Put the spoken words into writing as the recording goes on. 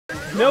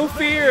No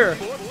fear.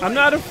 I'm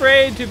not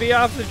afraid to be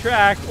off the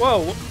track.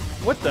 Whoa,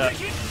 what the?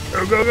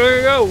 Go, go,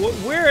 go, go, go.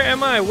 Where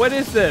am I? What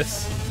is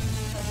this?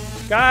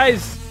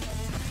 Guys,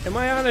 am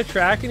I on a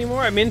track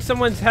anymore? I'm in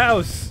someone's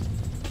house.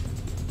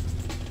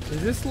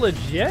 Is this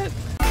legit?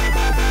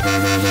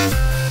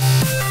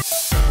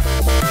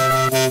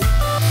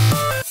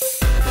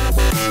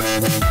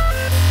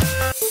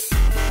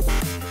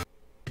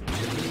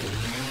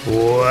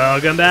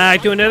 Welcome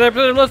back to another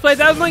episode of Let's Play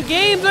 1001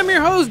 Games. I'm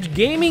your host,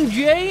 Gaming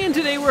Jay, and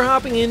today we're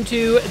hopping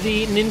into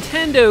the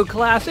Nintendo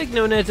classic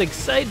known as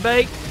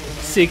Excitebike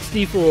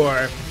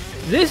 64.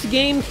 This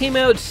game came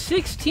out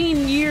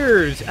 16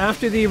 years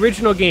after the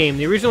original game.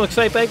 The original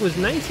Excitebike was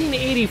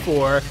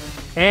 1984,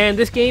 and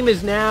this game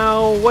is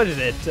now, what is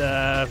it,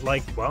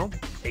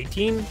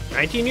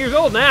 19 years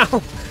old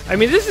now. I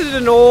mean, this is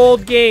an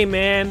old game,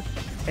 man.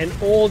 An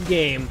old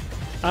game.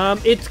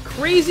 It's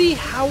crazy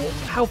how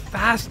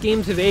fast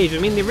games have aged. I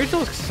mean, the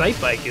original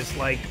Excitebike is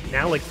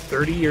now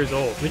 30 years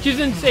old, which is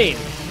insane.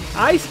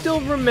 I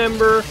still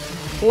remember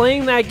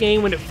playing that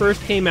game when it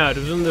first came out.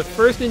 It was one of the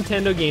first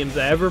Nintendo games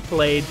I ever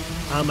played.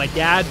 My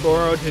dad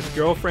borrowed his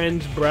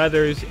girlfriend's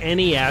brother's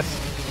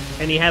NES,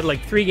 and he had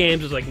 3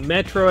 games. It was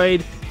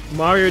Metroid,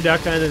 Mario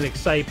Duck Hunt, and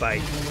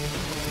Excitebike.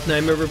 And I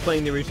remember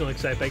playing the original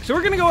Excitebike. So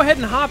we're going to go ahead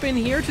and hop in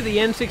here to the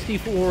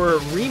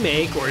N64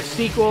 remake, or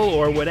sequel,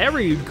 or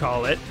whatever you'd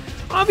call it.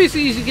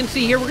 Obviously, as you can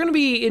see here, we're going to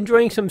be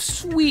enjoying some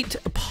sweet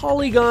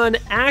polygon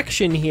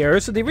action here.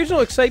 So the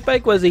original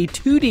Excitebike was a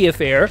 2D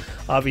affair.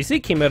 Obviously,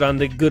 it came out on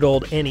the good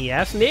old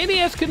NES. And the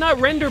NES could not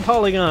render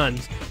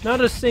polygons.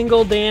 Not a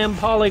single damn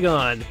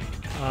polygon.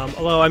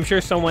 Although I'm sure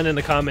someone in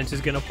the comments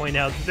is going to point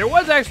out that there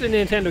was actually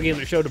a Nintendo game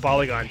that showed a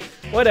polygon.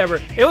 Whatever.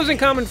 It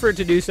wasn't common for it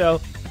to do so.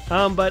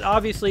 But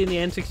obviously in the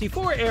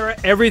N64 era,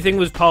 everything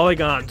was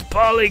polygons.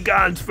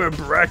 Polygons for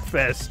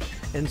breakfast.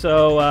 And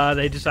so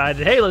they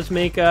decided, hey, let's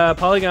make a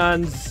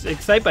Polygon's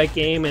Excitebike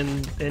game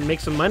and make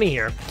some money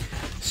here.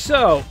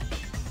 So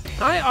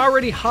I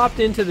already hopped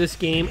into this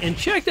game and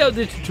checked out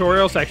the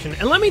tutorial section.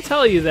 And let me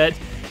tell you that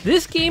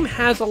this game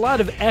has a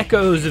lot of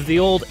echoes of the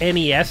old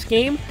NES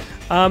game.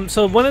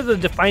 So one of the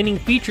defining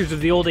features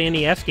of the old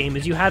NES game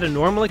is you had a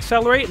normal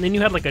accelerate, and then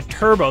you had a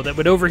turbo that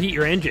would overheat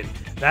your engine.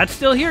 That's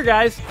still here,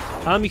 guys.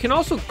 You can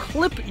also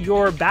clip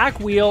your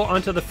back wheel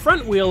onto the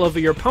front wheel of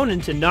your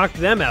opponents and knock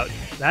them out.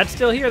 That's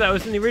still here. That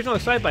was in the original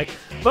Excitebike.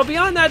 But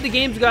beyond that, the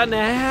game's gotten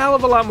a hell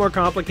of a lot more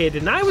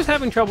complicated, and I was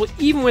having trouble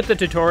even with the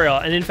tutorial,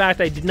 and in fact,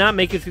 I did not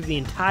make it through the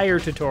entire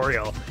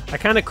tutorial. I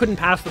kind of couldn't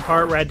pass the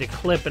part where I had to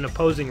clip an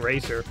opposing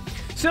racer.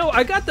 So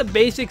I got the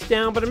basics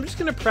down, but I'm just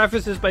going to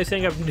preface this by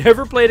saying I've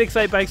never played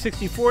Excitebike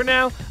 64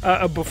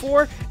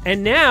 before,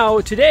 and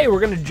now, today,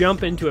 we're going to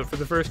jump into it for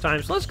the first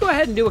time. So let's go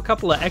ahead and do a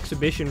couple of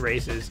exhibition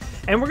races,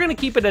 and we're going to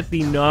keep it at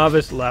the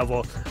novice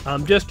level,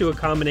 just to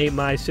accommodate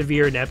my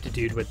severe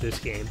ineptitude with this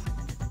game.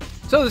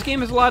 So this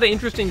game has a lot of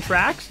interesting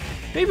tracks.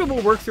 Maybe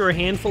we'll work through a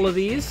handful of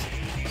these.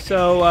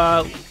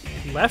 So,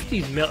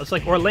 Lefty's Mill. It's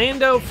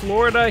Orlando,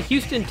 Florida,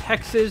 Houston,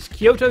 Texas,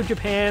 Kyoto,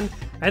 Japan,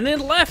 and then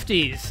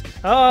Lefty's.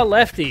 Oh,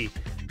 Lefty.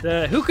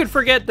 Who could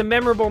forget the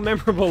memorable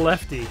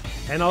Lefty?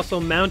 And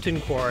also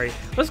Mountain Quarry.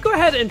 Let's go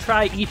ahead and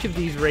try each of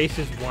these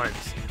races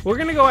once. We're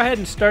going to go ahead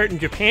and start in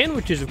Japan,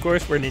 which is, of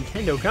course, where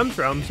Nintendo comes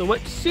from. So what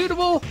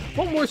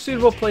more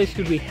suitable place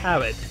could we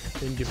have it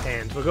in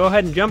Japan? So we'll go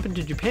ahead and jump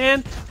into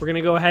Japan. We're going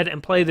to go ahead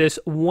and play this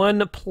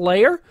one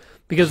player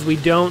because we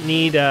don't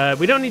need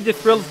the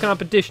thrill of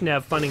competition to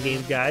have fun in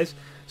games, guys.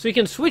 So you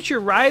can switch your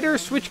rider,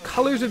 switch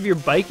colors of your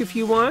bike if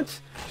you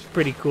want. It's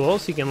pretty cool.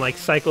 So you can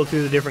cycle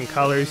through the different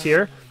colors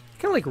here.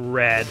 Kind of like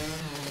red.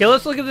 Okay,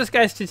 let's look at this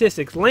guy's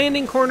statistics.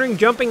 Landing, cornering,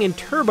 jumping, and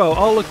turbo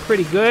all look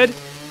pretty good.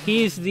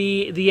 He's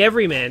the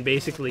everyman,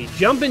 basically.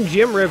 Jumpin'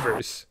 Jim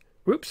Rivers.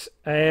 Oops,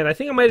 and I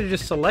think I might have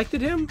just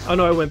selected him. Oh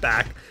no, I went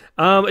back.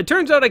 It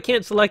turns out I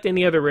can't select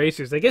any other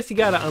racers. I guess you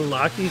gotta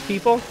unlock these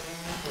people.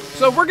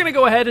 So we're gonna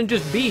go ahead and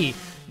just be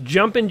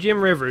Jumpin'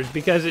 Jim Rivers,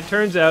 because it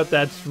turns out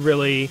that's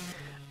really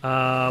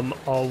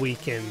all we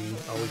can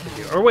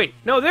do. Or wait,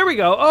 no, there we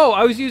go. Oh,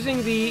 I was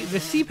using the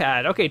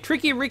C-pad. Okay,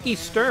 Tricky Ricky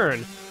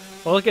Stern.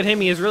 Well, look at him.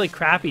 He has really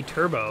crappy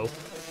turbo,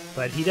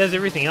 but he does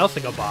everything else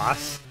like a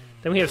boss.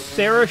 Then we have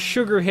Sarah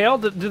Sugar Hill.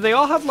 Do they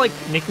all have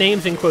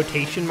nicknames in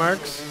quotation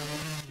marks?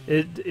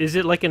 Is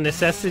it a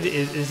necessity?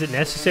 Is it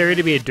necessary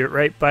to be a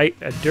dirt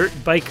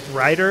bike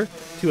rider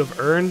to have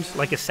earned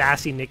a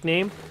sassy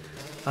nickname?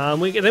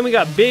 Then we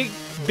got Big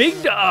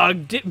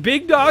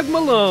Dog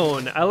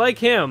Malone. I like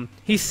him.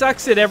 He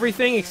sucks at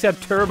everything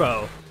except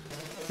turbo.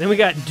 Then we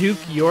got Duke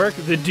York,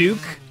 the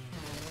Duke.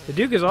 The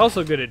Duke is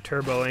also good at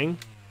turboing.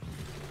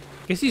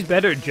 I guess he's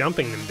better at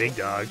jumping than Big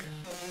Dog.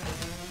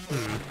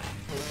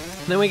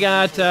 Then we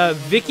got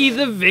Vicky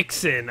the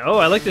Vixen. Oh,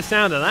 I like the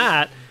sound of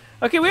that.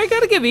 Okay, we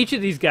gotta give each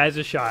of these guys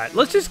a shot.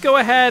 Let's just go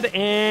ahead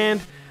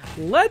and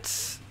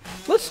let's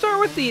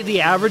start with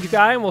the average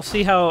guy, and we'll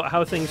see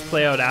how things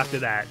play out after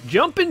that.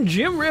 Jumpin'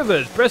 Jim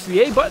Rivers. Press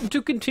the A button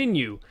to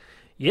continue.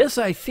 Yes,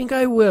 I think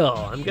I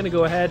will. I'm gonna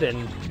go ahead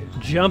and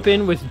jump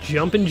in with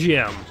Jumpin'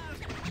 Jim.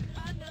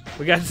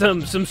 We got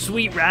some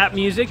sweet rap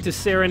music to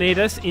serenade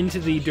us into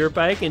the dirt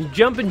bike, and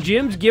Jumpin'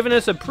 Jim's giving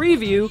us a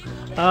preview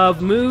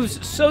of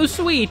moves so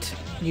sweet,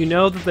 you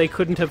know that they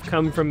couldn't have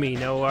come from me.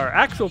 No, our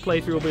actual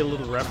playthrough will be a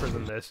little rougher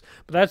than this,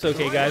 but that's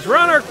okay, guys. We're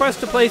on our quest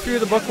to play through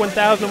the book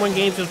 1001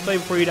 Games to Play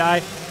Before You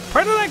Die.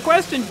 Part of that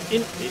quest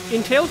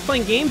entails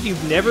playing games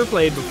you've never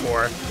played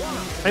before.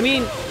 I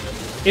mean,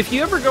 if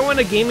you ever go on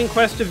a gaming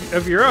quest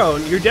of your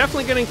own, you're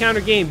definitely going to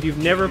encounter games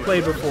you've never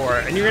played before,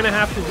 and you're going to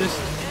have to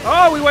just...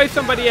 Oh, we wiped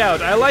somebody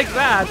out. I like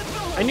that.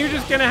 And you're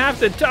just going to have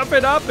to tough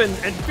it up and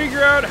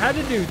figure out how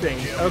to do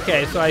things.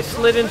 Okay, so I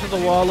slid into the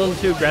wall a little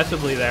too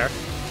aggressively there.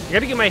 I got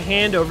to get my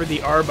hand over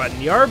the R button.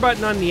 The R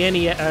button on the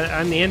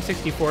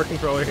N64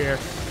 controller here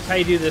is how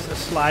you do this, a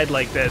slide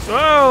like this.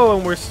 Oh,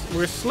 and we're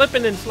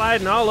slipping and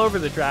sliding all over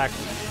the track.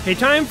 Okay,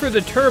 time for the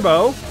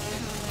turbo.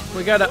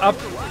 We got to up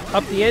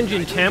the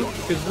engine temp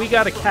because we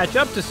got to catch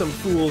up to some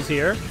fools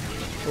here.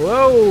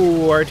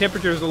 Whoa, our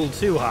temperature's a little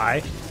too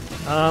high.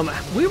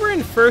 We were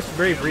in first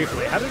very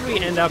briefly. How did we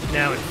end up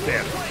now in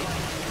fifth?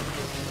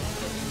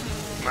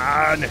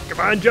 Come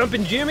on,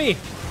 Jumpin' Jimmy.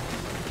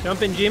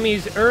 Jumpin'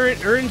 Jimmy's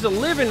earns a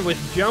living with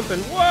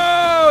jumping.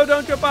 Whoa,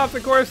 don't jump off the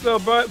course though,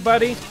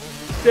 buddy.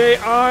 Stay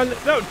on.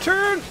 No,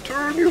 turn,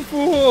 you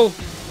fool.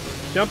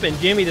 Jumpin'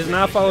 Jimmy does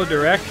not follow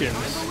directions.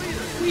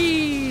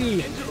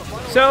 Whee!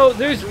 So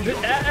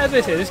as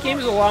I said, this game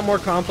is a lot more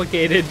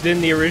complicated than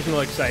the original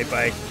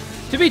Excitebike.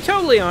 To be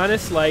totally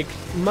honest, like,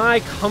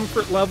 my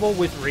comfort level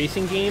with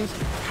racing games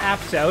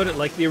taps out at,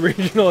 like, the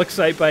original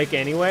Excitebike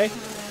anyway.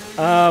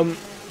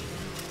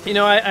 You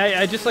know,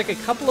 I just like a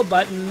couple of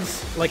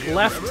buttons, like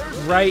left,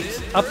 right,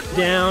 up,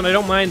 down, I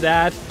don't mind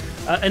that.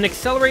 An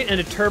accelerate and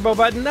a turbo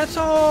button, that's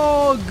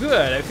all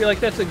good. I feel like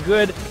that's a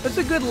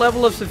good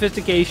level of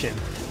sophistication.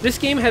 This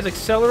game has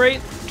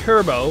accelerate,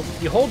 turbo,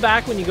 you hold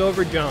back when you go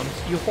over jumps,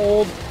 you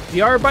hold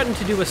the R button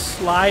to do a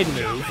slide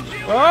move.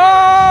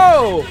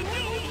 Oh!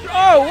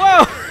 Oh,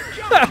 whoa!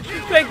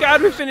 Thank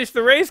God we finished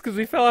the race because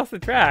we fell off the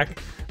track.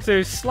 So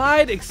there's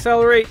slide,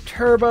 accelerate,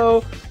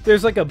 turbo.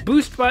 There's like a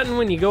boost button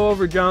when you go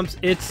over jumps.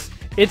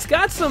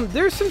 There's some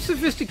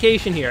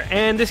sophistication here.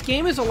 And this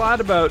game is a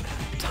lot about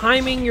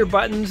timing your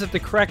buttons at the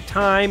correct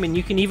time. And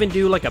you can even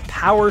do like a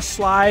power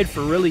slide for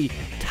really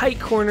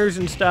tight corners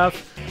and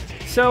stuff.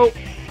 So,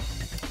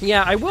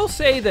 yeah, I will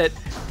say that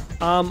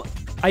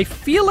I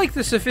feel like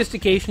the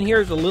sophistication here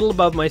is a little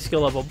above my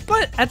skill level,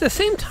 but at the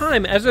same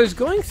time, as I was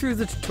going through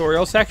the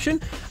tutorial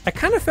section, I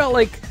kind of felt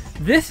like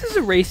this is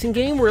a racing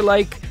game where,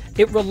 like,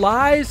 it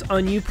relies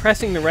on you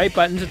pressing the right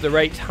buttons at the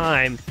right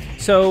time.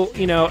 So,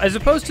 you know, as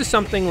opposed to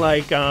something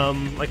like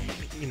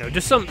you know,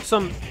 just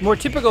some more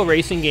typical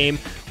racing game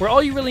where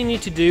all you really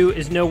need to do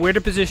is know where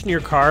to position your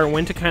car and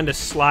when to kind of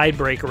slide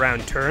brake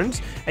around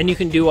turns, and you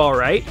can do all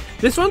right.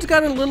 This one's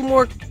got a little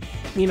more,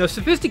 you know,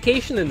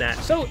 sophistication than that.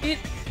 So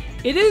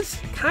it is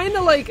kind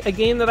of like a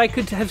game that I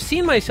could have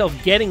seen myself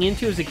getting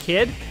into as a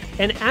kid,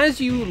 and as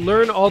you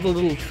learn all the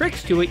little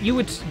tricks to it, you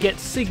would get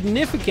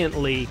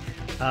significantly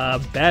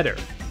better.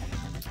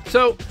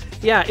 So,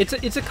 yeah,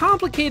 it's a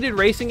complicated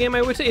racing game,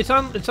 I would say. It's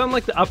on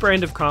like the upper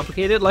end of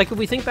complicated. Like, if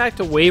we think back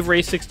to Wave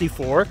Race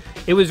 64,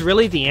 it was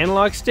really the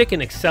analog stick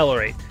and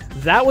accelerate.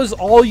 That was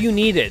all you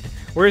needed.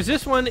 Whereas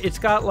this one, it's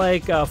got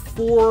like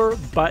 4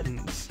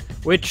 buttons,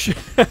 which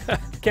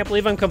can't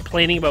believe I'm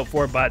complaining about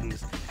 4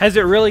 buttons. Has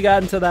it really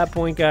gotten to that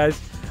point, guys?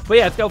 But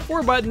yeah, it's got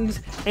 4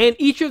 buttons, and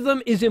each of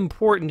them is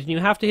important, and you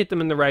have to hit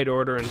them in the right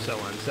order and so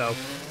on. So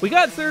we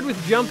got third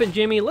with Jumpin'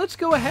 Jimmy. Let's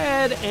go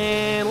ahead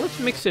and let's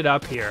mix it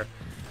up here.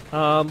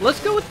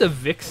 Let's go with the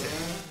Vixen.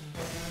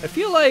 I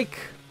feel like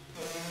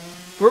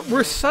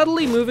we're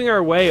subtly moving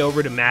our way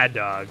over to Mad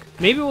Dog.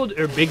 Maybe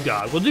or Big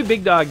Dog. We'll do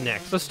Big Dog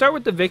next. Let's start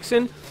with the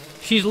Vixen.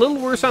 She's a little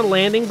worse on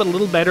landing, but a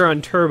little better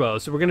on turbo,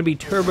 so we're going to be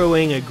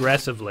turboing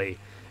aggressively.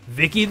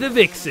 Vicky the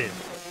Vixen.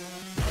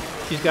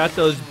 She's got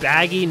those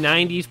baggy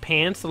 90s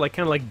pants, like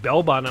kind of like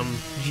bell-bottom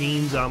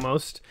jeans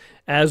almost,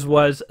 as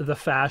was the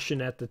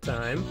fashion at the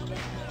time.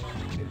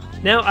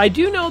 Now, I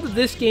do know that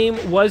this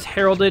game was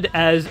heralded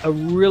as a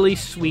really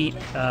sweet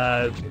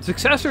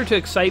successor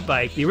to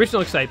Excitebike, the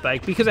original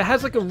Excitebike, because it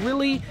has like a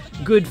really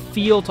good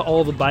feel to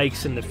all the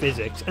bikes and the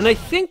physics. And I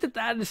think that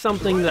that is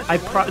something that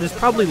is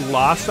probably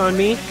lost on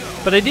me,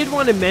 but I did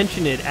want to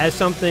mention it as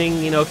something,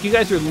 you know, if you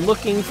guys are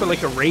looking for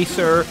like a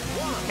racer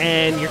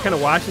and you're kind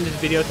of watching this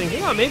video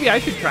thinking, oh, maybe I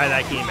should try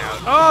that game out.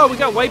 Oh, we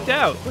got wiped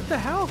out. What the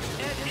hell?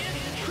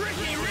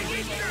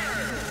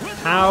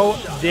 How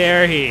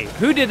dare he?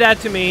 Who did that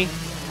to me?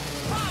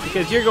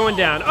 Because you're going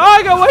down. Oh,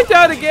 I got wiped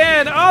out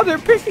again. Oh, they're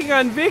picking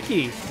on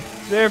Vicky.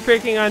 They're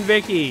picking on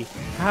Vicky.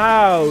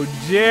 How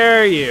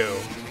dare you?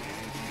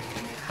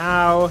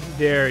 How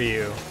dare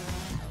you?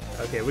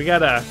 Okay, we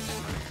gotta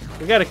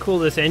cool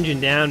this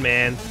engine down,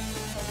 man.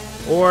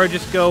 Or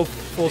just go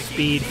full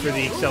speed for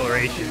the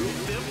acceleration.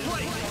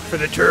 For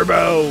the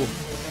turbo.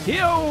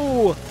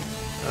 Yo!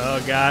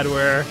 Oh God,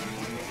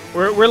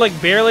 we're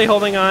like barely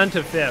holding on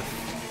to 5th.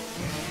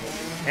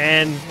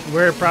 And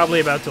we're probably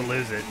about to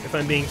lose it, if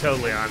I'm being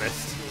totally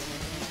honest.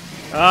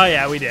 Oh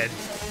yeah, we did.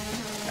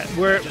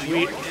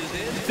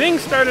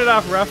 Things started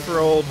off rough for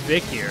old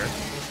Vic here,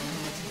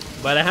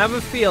 but I have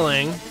a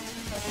feeling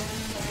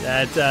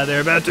that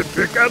they're about to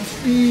pick up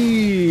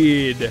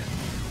speed.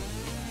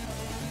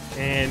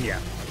 And yeah.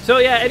 So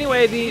yeah,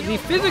 anyway, the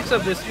physics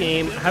of this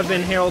game have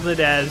been heralded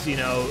as, you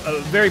know, a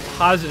very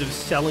positive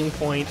selling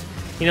point.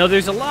 You know,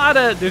 there's a lot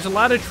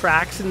of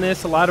tracks in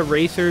this, a lot of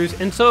racers,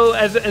 and so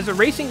as a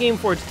racing game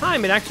for its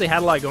time, it actually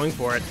had a lot going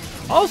for it.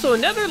 Also,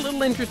 another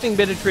little interesting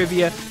bit of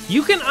trivia,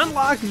 you can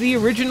unlock the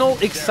original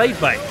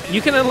Excitebike.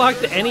 You can unlock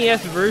the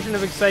NES version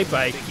of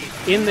Excitebike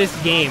in this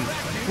game,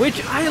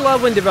 which I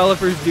love when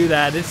developers do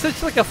that. It's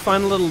such like a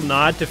fun little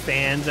nod to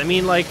fans. I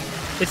mean, like,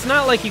 it's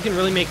not like you can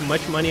really make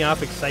much money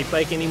off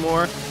Excitebike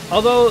anymore.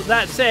 Although,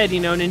 that said,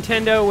 you know,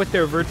 Nintendo with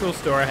their virtual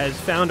store has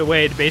found a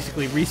way to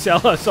basically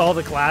resell us all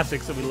the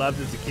classics that we loved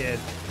as a kid.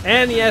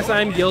 And yes,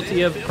 I'm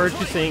guilty of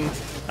purchasing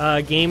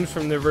games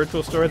from their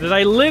virtual store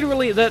that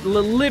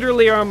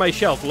literally are on my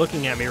shelf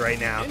looking at me right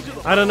now.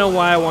 I don't know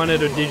why I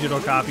wanted a digital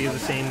copy of the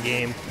same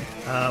game,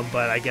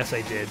 but I guess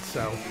I did,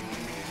 so...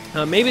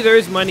 maybe there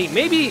is money.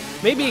 Maybe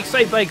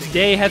Excitebike's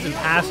day hasn't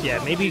passed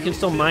yet. Maybe you can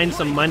still mine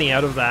some money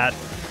out of that.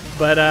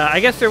 But I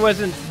guess there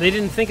wasn't. They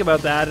didn't think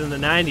about that in the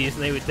 '90s,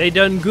 and they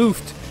done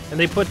goofed, and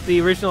they put the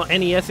original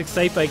NES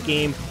Excitebike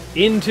game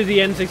into the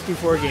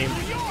N64 game.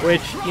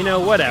 Which, you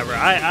know, whatever.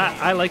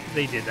 I like that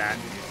they did that.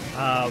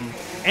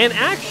 And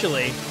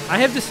actually, I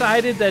have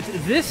decided that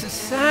this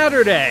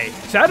Saturday,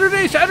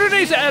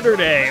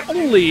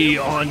 only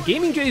on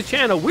Gaming Jay's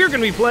channel, we're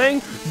going to be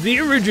playing the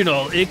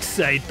original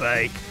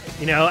Excitebike.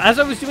 You know, as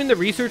I was doing the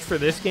research for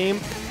this game,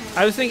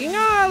 I was thinking,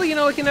 you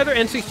know, like another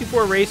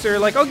N64 racer,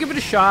 like, I'll give it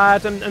a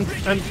shot.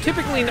 I'm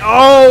typically...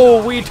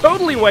 Oh, we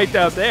totally wiped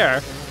out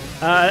there.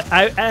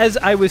 As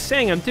I was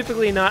saying, I'm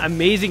typically not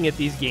amazing at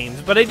these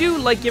games, but I do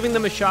like giving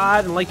them a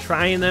shot and like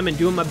trying them and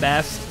doing my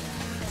best.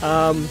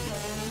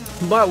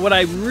 But what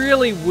I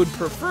really would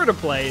prefer to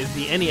play is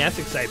the NES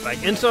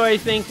Excitebike, and so I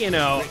think, you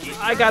know,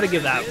 I gotta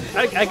give that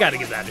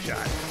a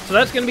shot. So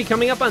that's gonna be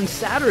coming up on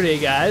Saturday,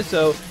 guys.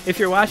 So if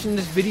you're watching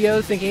this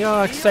video thinking,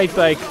 oh,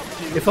 Excitebike,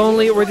 if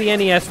only it were the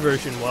NES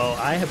version, well,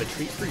 I have a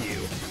treat for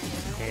you,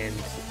 and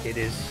it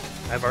is.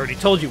 I've already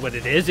told you what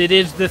it is. It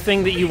is the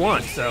thing that you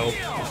want. So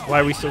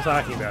why are we still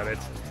talking about it?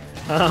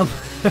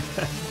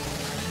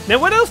 Now,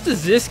 what else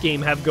does this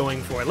game have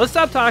going for it? Let's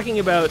stop talking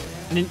about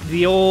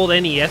the old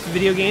NES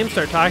video games,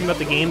 start talking about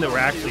the game that we're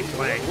actually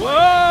playing.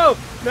 Whoa!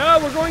 No,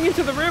 we're going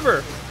into the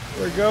river.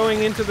 We're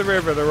going into the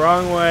river the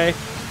wrong way.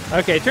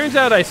 Okay, turns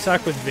out I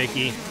suck with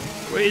Vicky.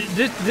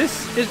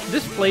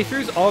 This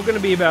playthrough is all going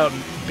to be about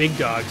Big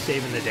Dog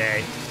saving the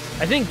day.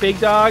 I think Big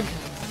Dog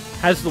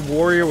has the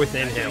warrior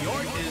within him.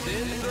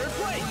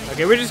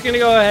 Okay, we're just going to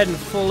go ahead and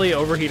fully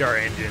overheat our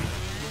engine.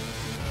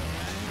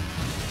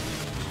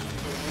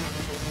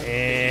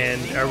 And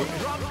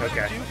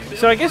okay,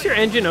 so I guess your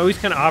engine always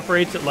kind of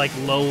operates at like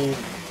low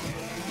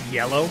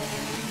yellow.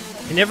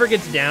 It never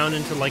gets down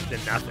into like the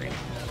nothing.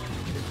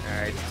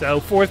 All right, so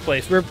 4th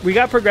place. We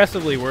got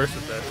progressively worse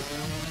with this.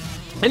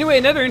 Anyway,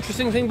 another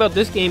interesting thing about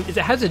this game is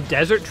it has a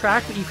desert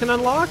track that you can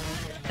unlock,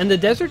 and the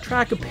desert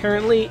track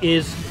apparently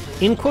is,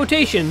 in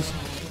quotations,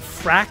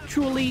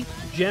 fractally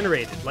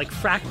generated, like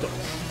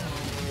fractals.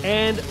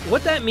 And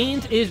what that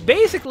means is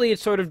basically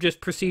it's sort of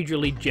just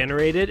procedurally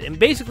generated, and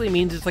basically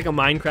means it's like a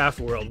Minecraft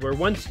world where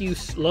once you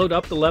load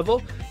up the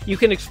level, you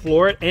can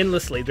explore it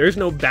endlessly. There's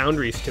no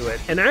boundaries to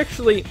it. And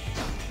actually,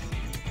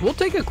 we'll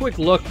take a quick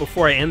look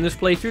before I end this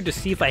playthrough to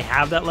see if I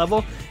have that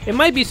level. It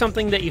might be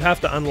something that you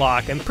have to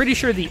unlock. I'm pretty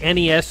sure the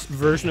NES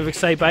version of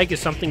Excitebike is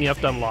something you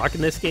have to unlock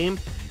in this game,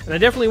 and I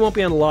definitely won't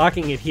be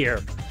unlocking it here.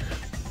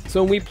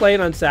 So when we play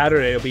it on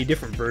Saturday, it'll be a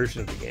different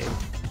version of the game.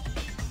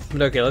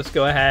 But okay, let's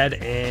go ahead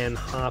and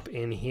hop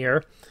in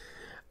here.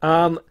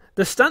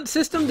 The stunt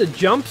system, the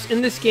jumps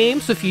in this game,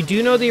 so if you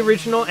do know the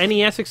original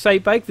NES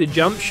Excitebike, the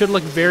jumps should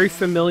look very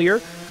familiar.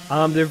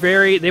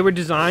 They were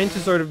designed to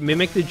sort of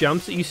mimic the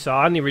jumps that you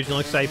saw in the original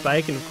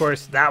Excitebike, and of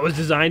course that was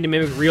designed to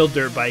mimic real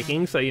dirt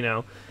biking, so you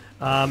know,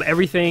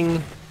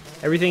 everything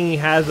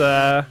has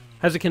a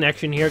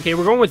connection here. Okay,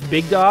 we're going with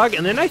Big Dog,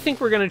 and then I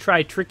think we're gonna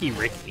try Tricky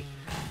Ricky,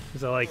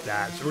 because I like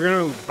that. So we're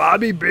gonna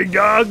Bobby Big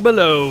Dog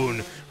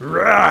Malone.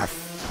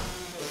 Rough.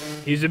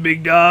 He's a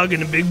big dog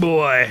and a big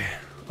boy.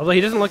 Although he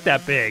doesn't look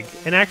that big.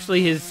 And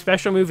actually his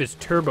special move is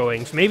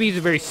turboing, so maybe he's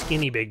a very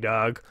skinny big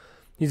dog.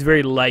 He's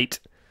very light.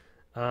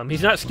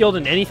 He's not skilled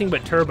in anything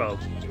but turbo.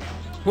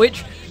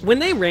 Which, when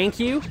they rank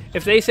you,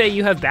 if they say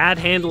you have bad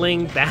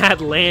handling,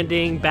 bad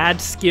landing, bad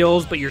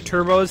skills, but your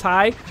turbo is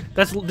high,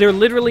 they're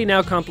literally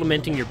now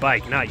complimenting your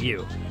bike, not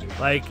you.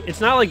 Like, it's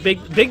not like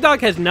Big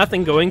Dog has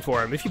nothing going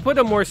for him. If you put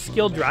a more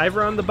skilled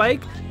driver on the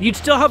bike, you'd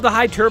still have the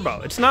high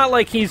turbo. It's not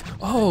like he's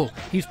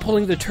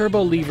pulling the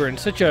turbo lever in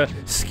such a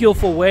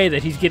skillful way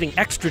that he's getting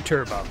extra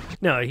turbo.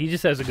 No, he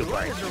just has a good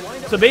bike.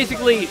 So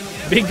basically,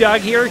 Big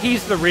Dog here,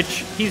 he's the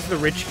rich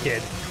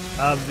kid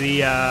of the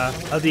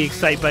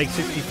Excitebike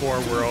 64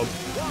 world.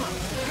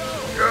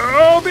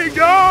 Go, Big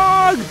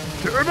Dog!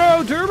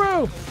 Turbo,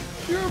 turbo,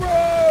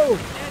 turbo!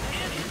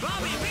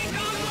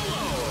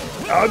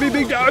 I'll be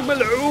Big Dog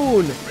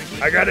Malone!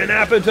 I got an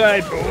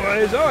appetite,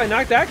 boys. Oh, I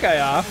knocked that guy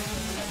off.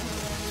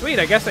 Sweet,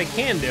 I guess I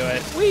can do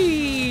it.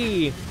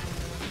 Whee!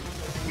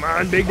 Come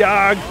on, big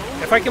dog.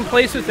 If I can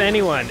place with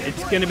anyone,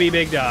 it's gonna be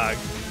big dog.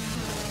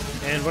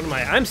 And what am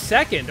I? I'm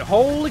second.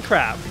 Holy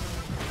crap.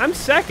 I'm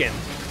second.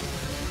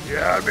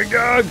 Yeah, big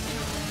dog.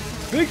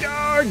 Big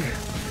dog.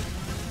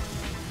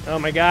 Oh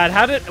my god,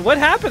 what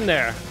happened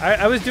there?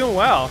 I was doing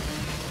well.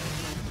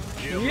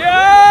 Yo!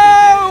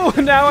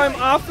 Now I'm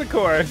off the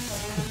course.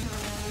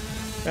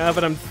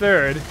 But I'm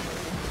third.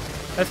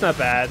 That's not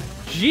bad.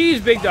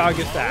 Jeez, big dog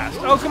is fast.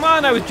 Oh, come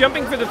on, I was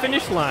jumping for the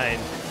finish line.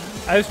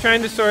 I was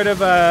trying to sort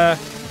of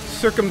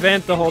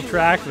circumvent the whole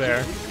track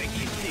there.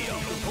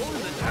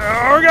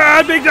 Oh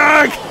god, big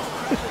dog!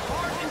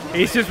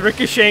 He's just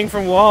ricocheting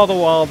from wall to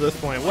wall at this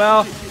point.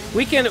 Well,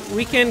 we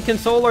can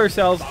console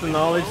ourselves with the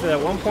knowledge that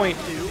at one point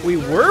we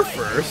were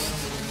first.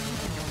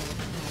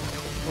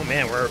 Oh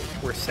man,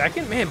 we're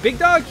second? Man, big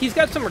dog, he's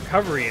got some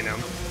recovery in him.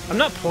 I'm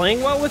not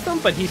playing well with him,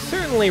 but he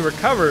certainly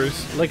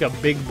recovers like a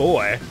big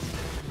boy.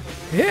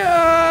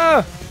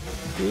 Yeah!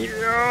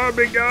 Yeah,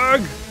 big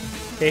dog!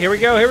 Okay, here we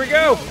go, here we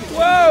go!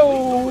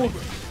 Whoa!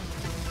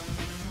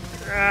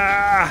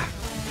 Ah!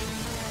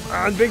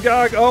 On big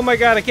dog! Oh my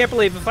god, I can't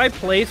believe if I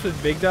place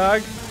with big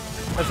dog,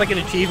 that's like an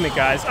achievement,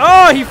 guys.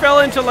 Oh, he fell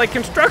into like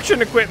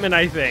construction equipment,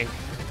 I think.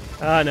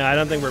 Oh no, I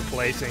don't think we're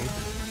placing.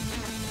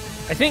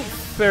 I think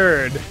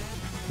third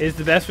is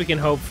the best we can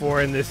hope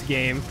for in this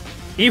game.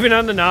 Even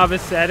on the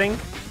novice setting,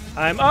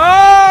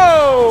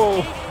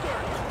 oh!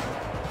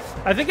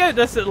 I think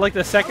that's like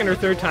the second or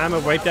third time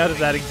I've wiped out of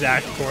that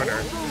exact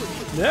corner.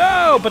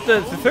 No, but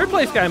the third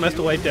place guy must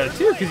have wiped out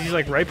too, because he's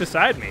like right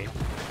beside me.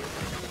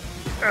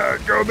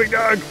 Go, big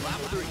dog.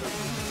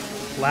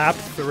 Lap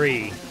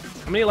 3.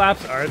 How many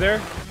laps are there? I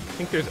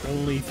think there's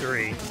only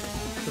 3.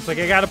 It's like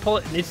I gotta pull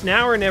it. It's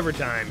now or never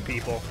time,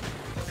 people.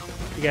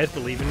 You guys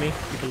believe in me?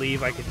 You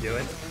believe I could do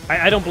it?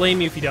 I don't blame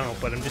you if you don't,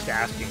 but I'm just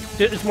asking.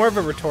 It's more of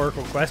a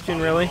rhetorical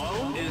question, really.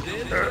 Oh,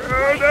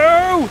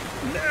 no!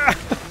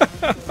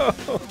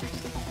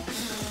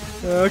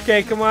 No!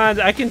 Okay, come on.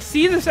 I can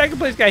see the second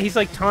place guy. He's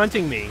like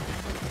taunting me.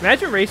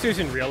 Imagine racers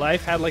in real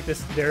life had like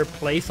their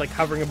place like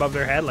hovering above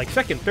their head, like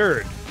second,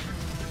 third.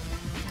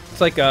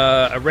 It's like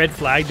a red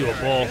flag to a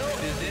bull.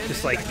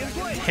 Just like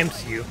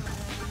tempts you.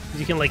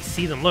 You can like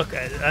see them. Look,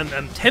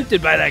 I'm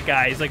tempted by that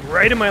guy. He's like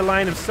right in my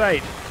line of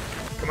sight.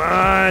 Come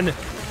on.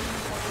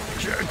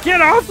 Get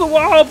off the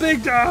wall,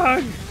 big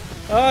dog!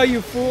 Oh,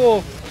 you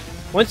fool!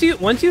 Once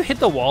you hit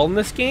the wall in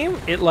this game,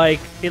 it like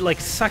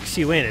sucks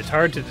you in. It's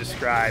hard to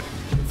describe.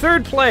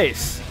 Third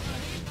place.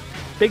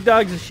 Big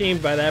dog's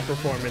ashamed by that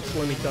performance.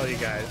 Let me tell you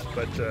guys.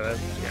 But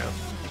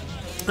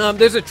yeah.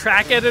 There's a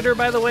track editor,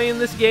 by the way, in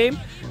this game,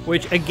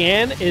 which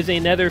again is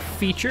another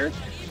feature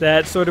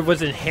that sort of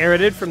was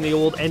inherited from the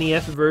old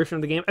NES version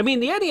of the game. I mean,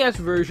 the NES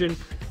version,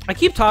 I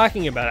keep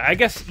talking about it. I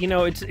guess, you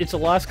know, it's a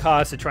lost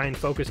cause to try and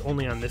focus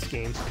only on this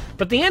game.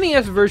 But the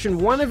NES version,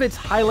 one of its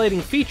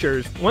highlighting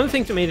features, one of the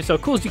things that made it so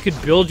cool is you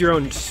could build your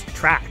own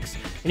tracks.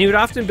 And you would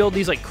often build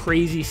these like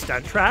crazy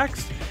stunt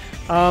tracks.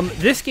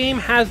 This game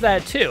has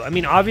that too. I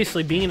mean,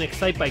 obviously being an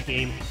Excitebike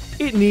game,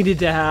 it needed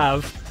to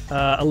have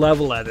a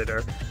level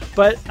editor.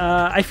 But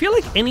I feel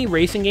like any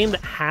racing game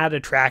that had a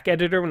track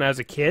editor when I was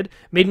a kid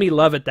made me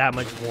love it that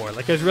much more.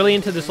 Like I was really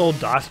into this old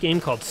DOS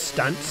game called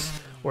Stunts,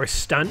 or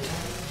Stunt.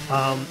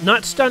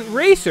 Not Stunt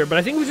Racer, but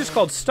I think it was just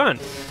called Stunt.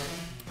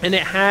 And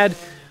it had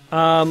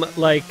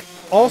like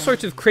all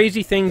sorts of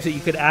crazy things that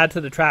you could add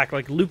to the track,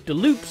 like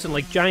loop-de-loops and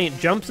like giant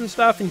jumps and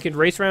stuff, and you could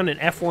race around in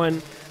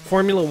F1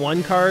 Formula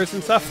 1 cars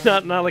and stuff.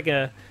 Not like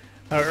a...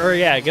 Or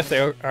yeah, I guess they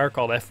are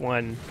called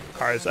F1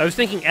 cars. I was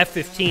thinking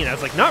F15. I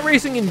was like, not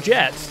racing in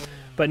jets.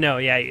 But no,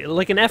 yeah,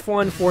 like an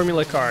F1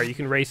 Formula car, you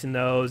can race in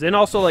those. And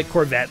also like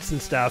Corvettes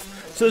and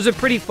stuff. So it was a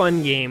pretty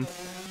fun game.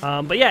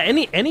 But yeah,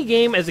 any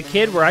game as a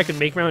kid where I could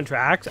make my own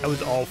tracks, I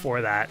was all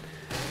for that.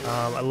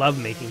 I love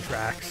making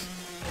tracks.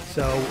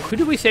 So who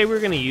did we say we were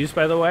going to use,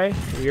 by the way?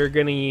 We are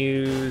going to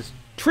use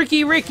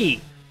Tricky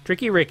Ricky.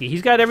 Tricky Ricky.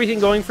 He's got everything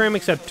going for him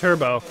except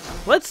turbo.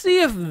 Let's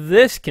see if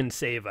this can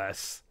save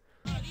us.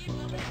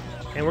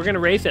 And we're going to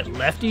race at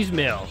Lefty's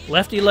Mill.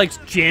 Lefty likes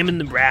jamming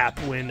the rap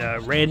when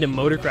random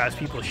motocross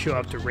people show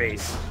up to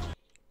race.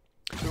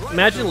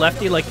 Imagine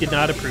Lefty like did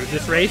not approve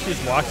this race,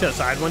 just walks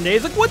outside one day,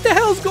 he's like, what the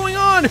hell's going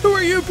on? Who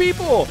are you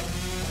people?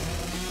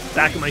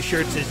 Back of my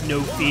shirt says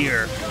no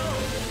fear.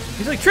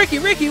 He's like, Tricky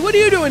Ricky, what are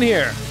you doing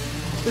here?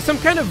 There's some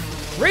kind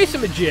of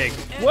race-a-majig.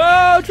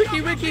 Whoa,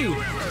 Tricky Ricky!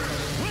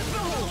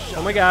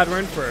 Oh my god, we're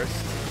in first.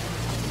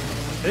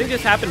 I think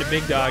this happened to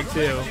Big Dog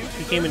too.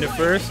 He came into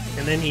first,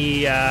 and then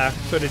he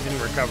sort of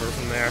didn't recover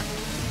from there.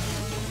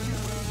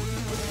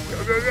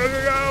 Go, go, go,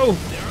 go, go!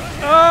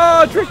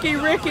 Oh, Tricky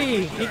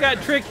Ricky! He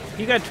got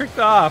tricked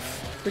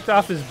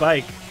off his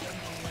bike.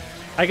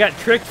 I got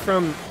tricked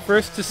from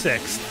first to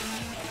sixth.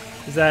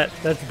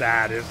 That's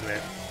bad, isn't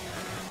it?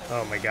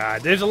 Oh my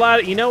god. There's a lot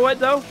of, you know what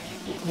though?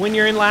 When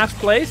you're in last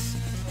place,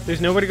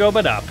 there's nowhere to go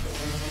but up.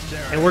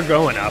 And we're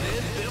going up.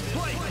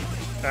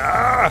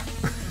 Ah!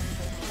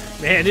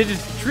 Man, it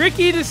is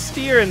tricky to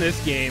steer in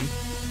this game.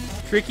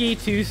 Tricky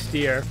to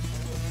steer.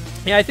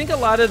 Yeah, I think a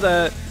lot of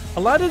the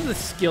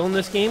skill in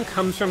this game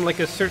comes from like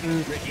a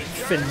certain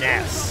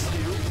finesse.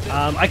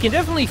 I can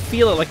definitely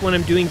feel it, like when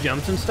I'm doing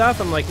jumps and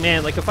stuff. I'm like,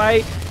 man, like if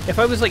I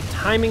was like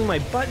timing my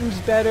buttons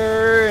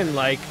better and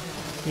like,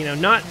 you know,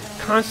 not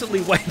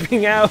constantly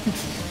wiping out.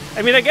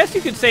 I mean, I guess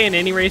you could say in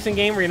any racing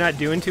game where you're not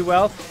doing too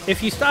well,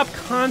 if you stop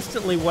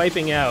constantly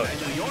wiping out,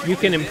 you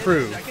can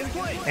improve.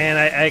 And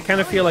I kind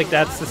of feel like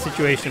that's the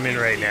situation I'm in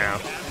right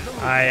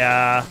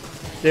now.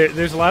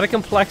 There's a lot of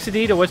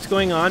complexity to what's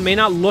going on. May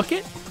not look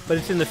it, but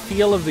it's in the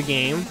feel of the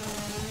game.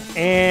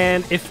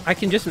 And if I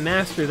can just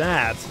master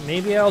that,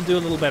 maybe I'll do a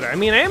little better. I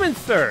mean, I am in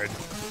third,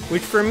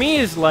 which for me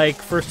is like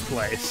first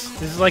place.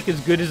 This is like as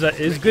good as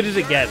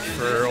it gets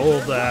for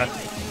old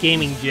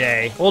gaming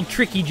Jay, old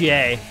Tricky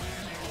Jay.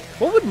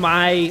 What would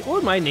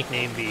my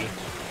nickname be?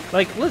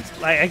 Like,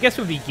 I guess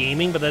it would be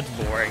gaming, but that's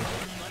boring.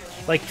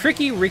 Like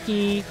Tricky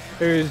Ricky,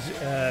 there's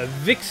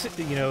Vixen,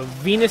 you know,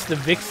 Venus the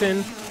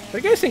Vixen.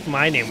 What do you guys think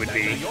my name would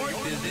be?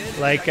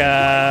 Like,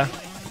 man,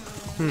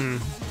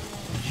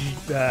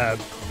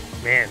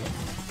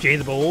 Jay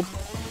the Bold,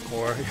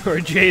 or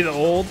Jay the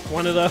Old,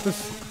 one of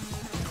those.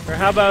 Or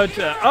how about,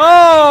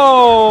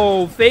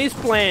 oh,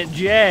 Faceplant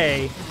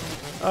Jay.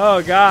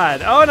 Oh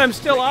God, oh, and I'm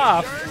still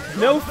off.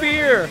 No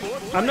fear.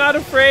 I'm not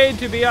afraid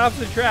to be off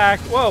the track.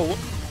 Whoa,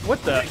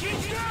 what the?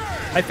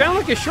 I found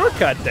like a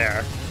shortcut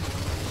there.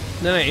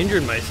 Then I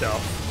injured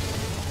myself.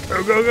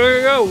 Go, go,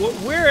 go, go, go.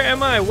 Where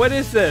am I? What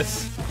is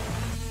this?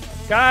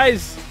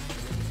 Guys,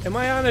 am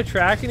I on a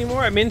track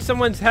anymore? I'm in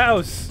someone's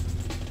house.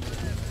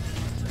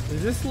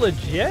 Is this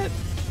legit?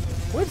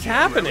 What's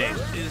happening?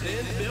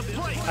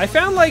 I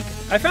found like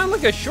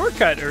a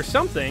shortcut or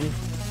something.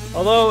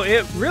 Although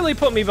it really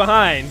put me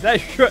behind.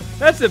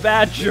 That's a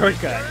bad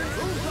shortcut.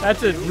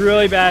 That's a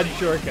really bad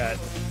shortcut.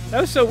 That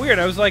was so weird.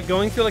 I was like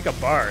going through like a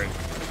barn.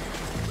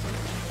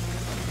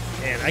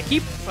 And I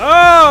keep,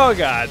 oh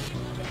God.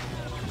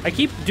 I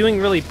keep doing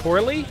really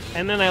poorly,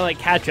 and then I like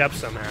catch up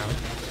somehow.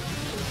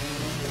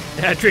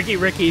 Yeah, Tricky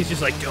Ricky's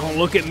just like, don't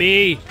look at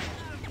me.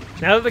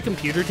 Now that the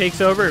computer takes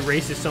over, it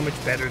races so much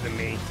better than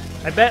me.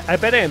 I bet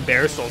I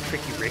embarrassed old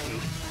Tricky Ricky.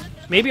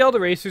 Maybe all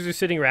the racers are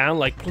sitting around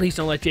like, please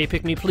don't let Jay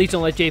pick me, please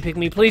don't let Jay pick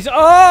me, please.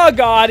 Oh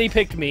God, he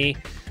picked me.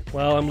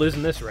 Well, I'm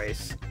losing this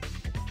race.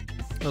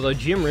 Although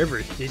Jim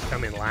Rivers did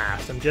come in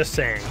last, I'm just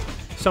saying.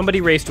 Somebody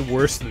raced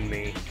worse than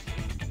me.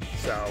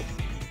 So,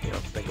 you know,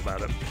 think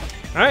about it.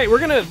 All right, we're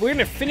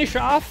gonna finish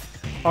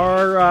off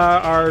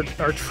our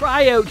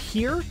tryout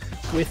here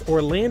with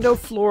Orlando,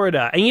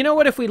 Florida. And you know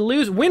what? If we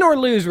win or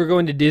lose, we're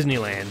going to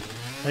Disneyland.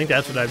 I think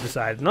that's what I've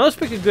decided. Now let's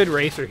pick a good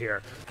racer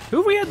here. Who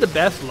have we had the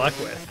best luck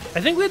with? I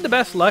think we had the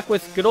best luck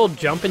with good old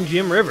Jumpin'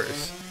 Jim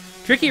Rivers.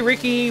 Tricky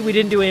Ricky, we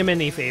didn't do him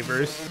any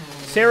favors.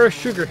 Sarah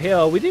Sugar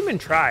Hill, we didn't even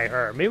try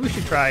her. Maybe we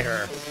should try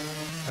her.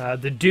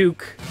 The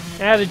Duke.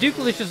 Yeah, the Duke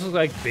just looks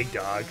like Big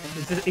Dog.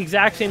 It's the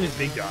exact same as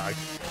Big Dog.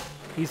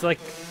 He's like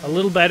a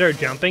little better at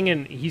jumping,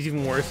 and he's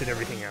even worse at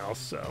everything else,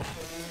 so.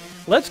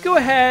 Let's go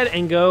ahead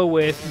and go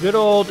with good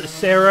old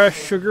Sarah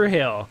Sugar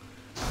Hill.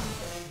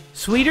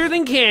 Sweeter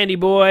than candy,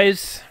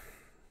 boys.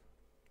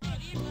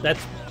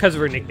 That's because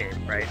of her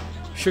nickname, right?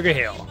 Sugar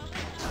Hill.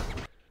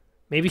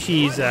 Maybe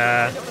she's,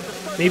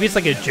 maybe it's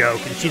like a joke,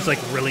 and she's like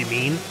really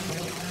mean.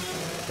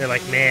 They're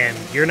like, man,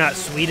 you're not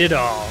sweet at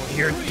all.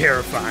 You're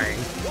terrifying.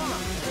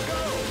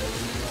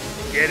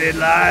 Get in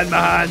line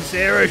behind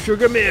Sarah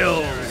Sugar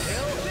Mills.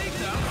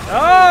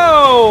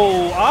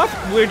 Oh, off.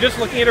 We're just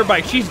looking at her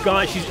bike. She's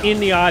gone. She's in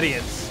the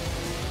audience.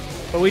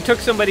 But we took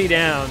somebody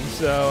down,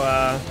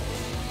 so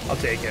I'll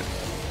take it.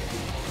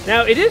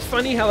 Now, it is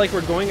funny how, like,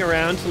 we're going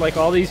around to, like,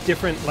 all these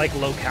different, like,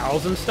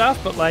 locales and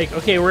stuff, but, like,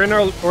 okay, we're in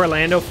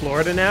Orlando,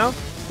 Florida now.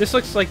 This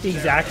looks like the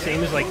exact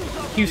same as, like,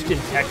 Houston,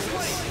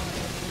 Texas.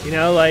 You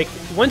know, like,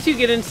 once you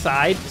get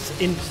inside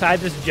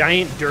this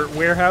giant dirt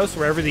warehouse,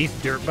 wherever these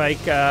dirt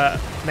bike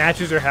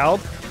matches are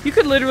held, you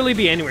could literally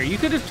be anywhere. You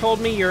could have told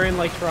me you're in,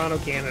 like, Toronto,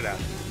 Canada,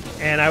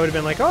 and I would have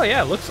been like, oh,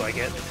 yeah, it looks like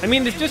it. I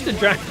mean, it's just a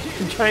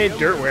giant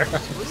dirt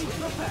warehouse.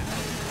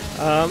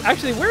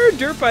 Actually, where are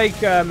dirt bike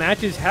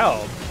matches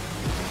held?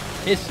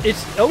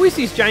 It's always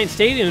these giant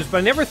stadiums, but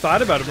I never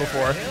thought about it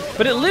before.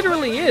 But it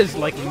literally is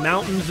like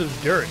mountains of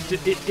dirt.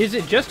 Is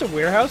it just a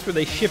warehouse where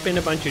they ship in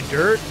a bunch of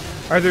dirt?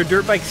 Are there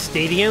dirt bike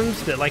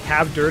stadiums that like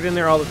have dirt in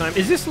there all the time?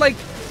 Is this like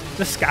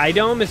the Sky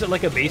Dome? Is it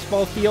like a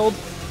baseball field,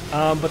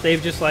 but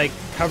they've just like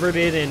covered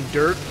it in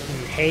dirt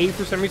and hay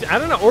for some reason? I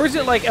don't know. Or is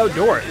it like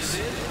outdoors?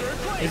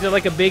 Is it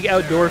like a big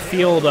outdoor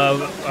field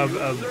of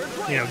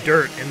you know,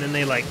 dirt, and then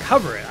they like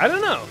cover it? I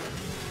don't know.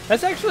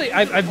 That's actually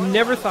I've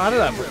never thought of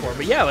that before.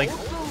 But yeah, like,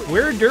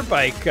 where are dirt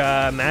bike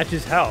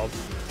matches held?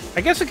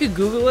 I guess I could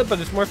Google it, but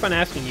it's more fun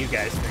asking you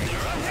guys.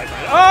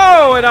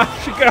 Oh, and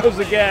off she goes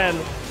again.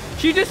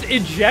 She just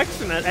ejects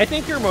from that. I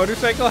think her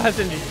motorcycle has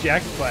an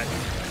eject button,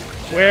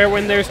 where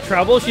when there's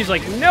trouble, she's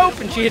like, nope,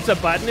 and she hits a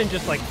button and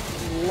just like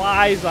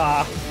flies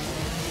off.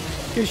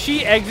 Because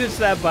she exits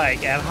that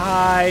bike at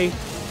high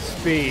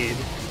speed.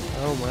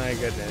 Oh my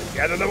goodness.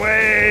 Get out of the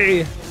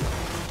way!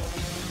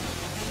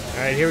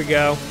 Alright, here we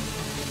go.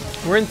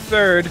 We're in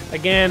third,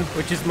 again,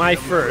 which is my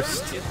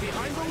first.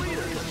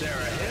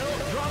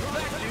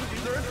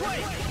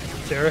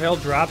 Sarah Hill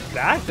dropped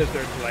back to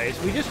third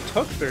place. We just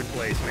took third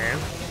place, man.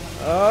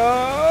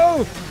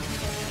 Oh!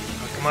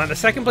 Come on, the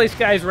second place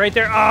guy is right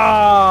there.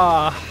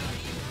 Ah!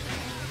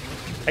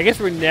 I guess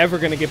we're never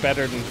going to get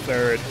better than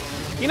third.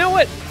 You know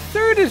what?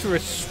 Third is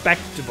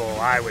respectable,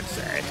 I would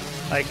say.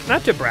 Like,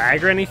 not to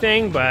brag or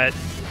anything, but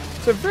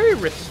it's a very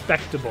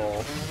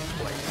respectable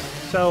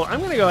place. So I'm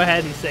going to go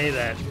ahead and say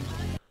that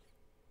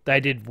I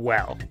did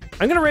well.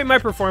 I'm going to rate my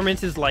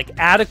performances like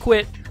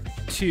adequate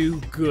to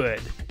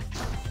good.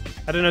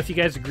 I don't know if you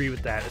guys agree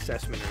with that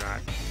assessment or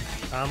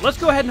not. Let's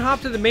go ahead and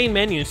hop to the main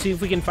menu and see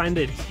if we can find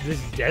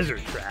this desert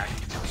track.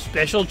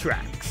 Special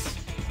tracks.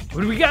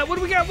 What do we got? What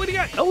do we got? What do we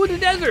got? Oh, the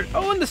desert.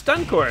 Oh, and the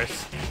stunt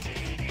course.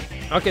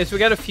 Okay, so we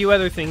got a few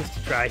other things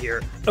to try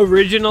here.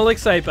 Original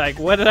Excitebike.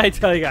 What did I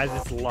tell you guys?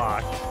 It's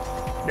locked.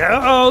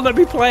 No, let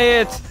me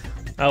play it.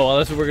 Oh, well,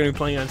 that's what we're going to be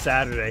playing on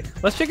Saturday.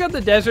 Let's check out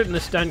the desert and the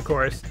stunt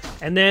course,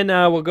 and then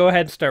we'll go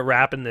ahead and start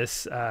wrapping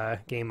this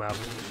game up.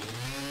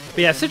 But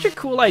yeah, such a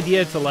cool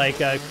idea to like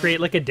create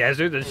like a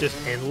desert that's just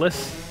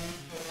endless.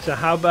 So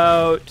how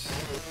about,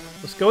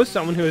 let's go with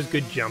someone who has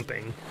good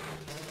jumping.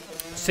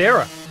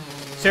 Sarah.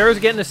 Sarah's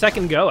getting a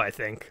second go, I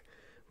think.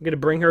 I'm going to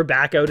bring her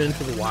back out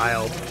into the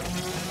wild.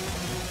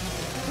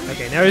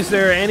 Okay, now is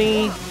there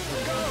any...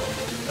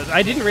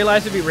 I didn't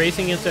realize to be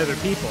racing against other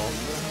people.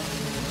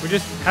 We're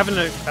just having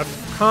a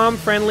calm,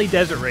 friendly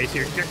desert race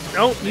here.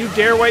 Don't you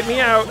dare wipe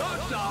me out.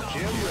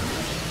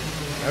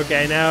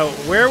 Okay, now,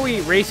 where are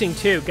we racing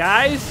to?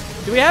 Guys,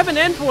 do we have an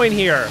endpoint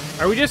here?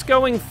 Are we just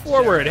going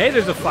forward? Hey,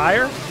 there's a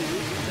fire.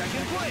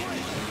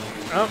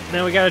 Oh,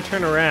 now we gotta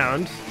turn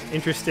around.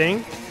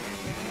 Interesting.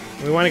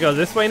 We want to go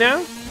this way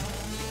now?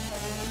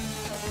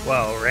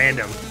 Whoa,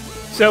 random.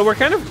 So we're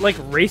kind of like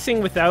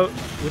racing without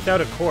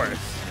a course.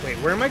 Wait,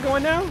 where am I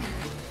going now?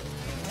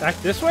 Back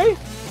this way?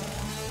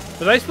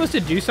 Was I supposed to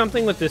do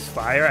something with this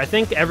fire? I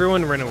think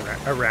everyone ran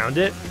around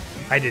it.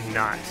 I did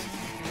not.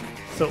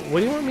 So what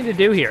do you want me to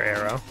do here,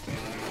 Arrow?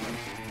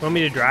 Want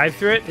me to drive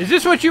through it? Is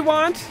this what you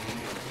want?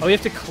 Oh, we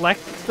have to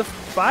collect the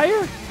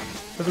fire?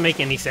 Doesn't make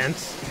any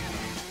sense.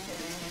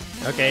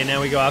 Okay,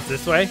 now we go off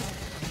this way.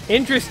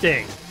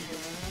 Interesting.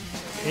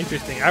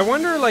 Interesting. I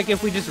wonder, like,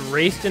 if we just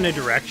raced in a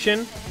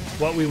direction,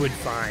 what we would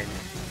find.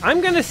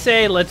 I'm gonna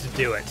say let's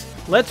do it.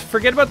 Let's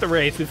forget about the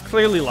race. We've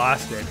clearly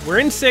lost it. We're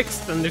in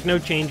 6th, and there's no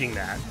changing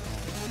that.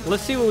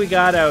 Let's see what we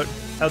got out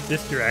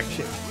this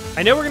direction.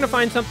 I know we're gonna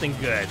find something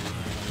good.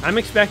 I'm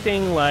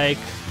expecting, like,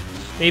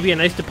 maybe a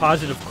nice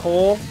deposit of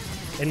coal,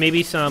 and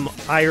maybe some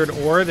iron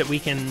ore that we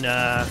can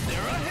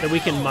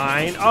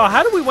mine. Oh,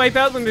 how did we wipe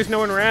out when there's no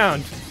one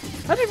around?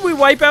 How did we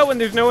wipe out when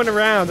there's no one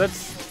around?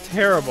 That's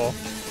terrible.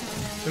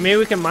 But maybe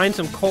we can mine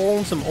some coal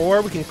and some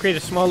ore. We can create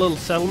a small little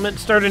settlement,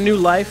 start a new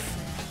life.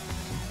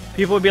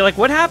 People would be like,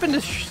 what happened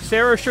to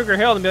Sarah Sugar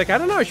Hill? And be like, I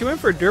don't know, she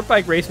went for a dirt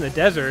bike race in the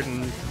desert,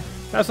 and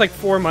that was like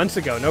 4 months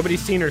ago.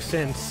 Nobody's seen her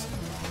since.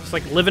 Just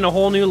like living a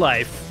whole new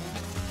life.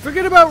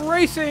 Forget about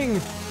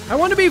racing! I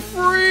want to be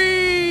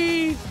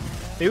free!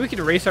 Maybe we could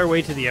race our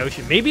way to the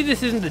ocean. Maybe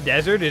this isn't the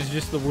desert, it's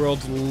just the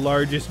world's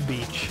largest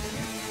beach.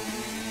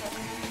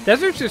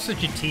 Deserts are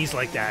such a tease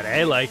like that,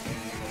 eh? Like,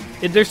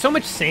 there's so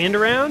much sand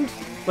around.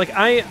 Like,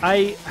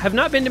 I have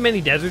not been to many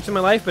deserts in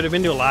my life, but I've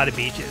been to a lot of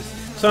beaches.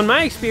 So in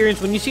my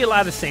experience, when you see a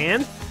lot of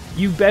sand,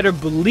 you better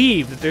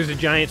believe that there's a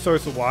giant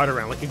source of water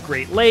around, like a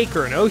Great Lake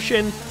or an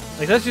ocean.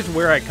 Like, that's just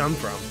where I come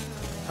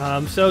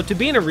from. So to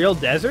be in a real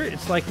desert,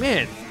 it's like,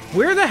 man,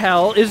 where the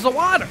hell is the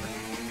water?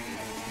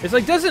 It's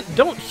like,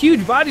 don't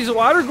huge bodies of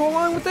water go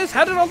along with this?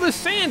 How did all this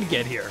sand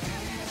get here?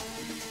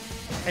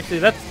 Actually,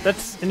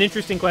 that's an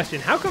interesting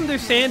question. How come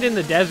there's sand in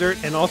the desert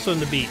and also in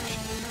the beach?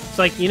 It's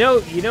like, you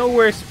know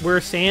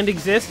where sand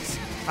exists?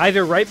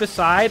 Either right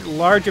beside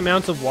large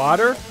amounts of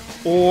water,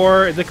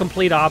 or the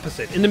complete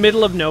opposite. In the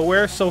middle of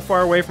nowhere, so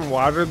far away from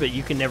water that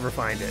you can never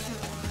find it.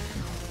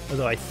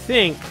 Although I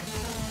think,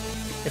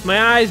 if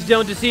my eyes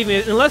don't deceive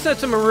me, unless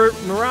that's a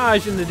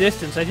mirage in the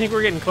distance, I think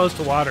we're getting close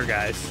to water,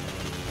 guys.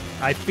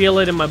 I feel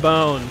it in my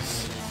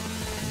bones.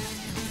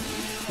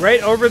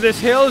 Right over this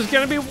hill is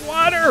gonna be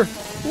water!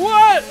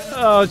 What?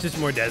 Oh, it's just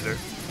more desert.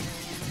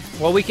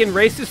 Well, we can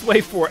race this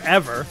way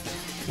forever.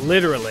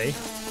 Literally.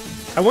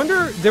 I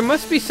wonder, there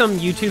must be some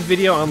YouTube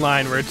video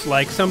online where it's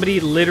like somebody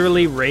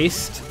literally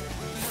raced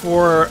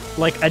for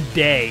like a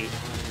day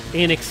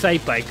in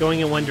Excitebike going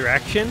in one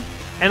direction.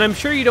 And I'm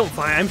sure you don't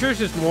find, I'm sure it's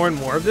just more and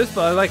more of this,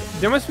 but like,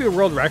 there must be a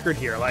world record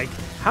here. Like,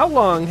 how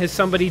long has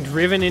somebody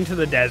driven into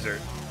the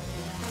desert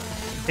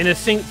in a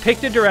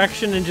picked a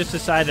direction and just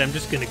decided, I'm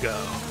just gonna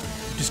go.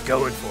 Just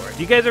going for it.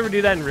 Do you guys ever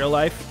do that in real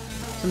life?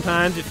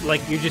 Sometimes if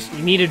like you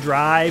need to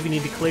drive, you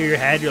need to clear your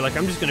head, you're like,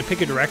 I'm just gonna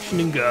pick a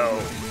direction and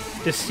go.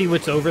 Just see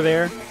what's over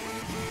there.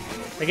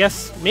 I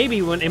guess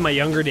maybe when in my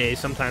younger days,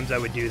 sometimes I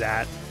would do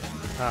that.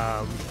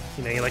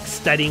 You know, you're like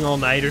studying all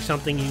night or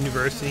something in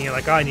university, and you're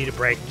like, oh, I need a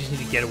break, I just need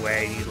to get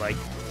away. And you like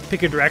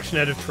pick a direction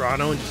out of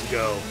Toronto and just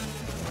go.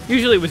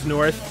 Usually it was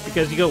north,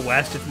 because you go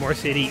west, it's more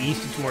city,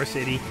 east, it's more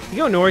city. You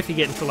go north, you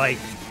get into like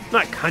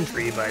not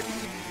country, but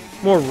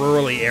more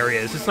rurally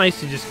areas. It's nice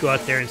to just go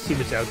out there and see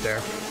what's out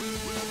there.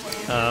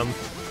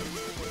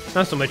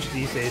 Not so much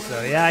these days,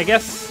 though. Yeah, I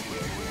guess,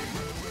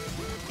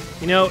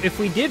 you know, if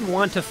we did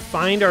want to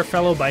find our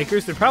fellow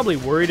bikers, they're probably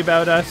worried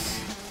about us.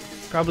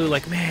 Probably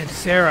like, man,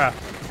 Sarah,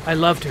 I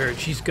loved her,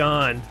 she's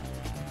gone.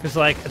 Because,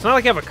 like, it's not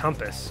like I have a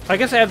compass. I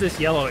guess I have this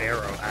yellow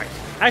arrow,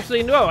 actually.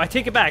 Actually, no, I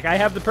take it back. I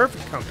have the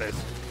perfect compass.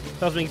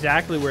 Tells me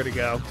exactly where to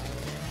go.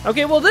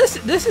 Okay, well, this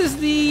is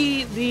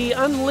the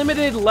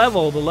unlimited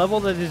level, the level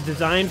that is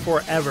designed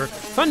forever.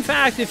 Fun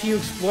fact, if you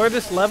explore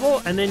this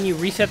level and then you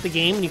reset the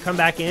game and you come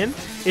back in,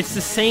 it's the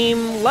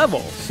same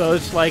level. So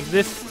it's like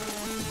this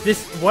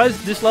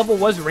level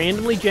was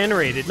randomly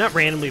generated, not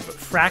randomly, but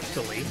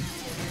fractally,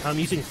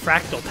 using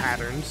fractal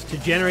patterns to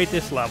generate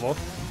this level.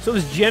 So it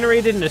was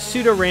generated in a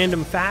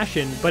pseudo-random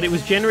fashion, but it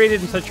was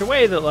generated in such a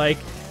way that, like,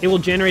 it will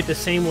generate the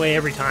same way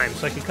every time.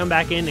 So I could come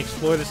back in and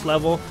explore this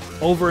level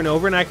over and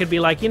over, and I could be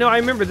like, you know, I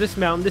remember this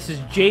mountain. This is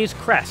Jay's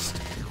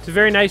Crest. It's a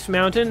very nice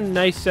mountain,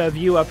 nice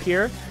view up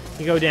here.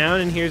 You go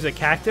down, and here's a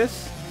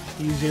cactus.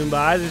 You zoom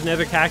by. There's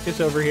another cactus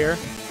over here.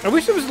 I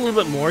wish there was a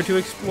little bit more to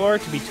explore,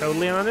 to be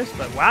totally honest,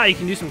 but wow, you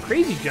can do some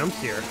crazy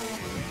jumps here.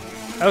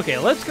 Okay,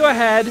 let's go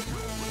ahead,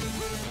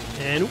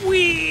 and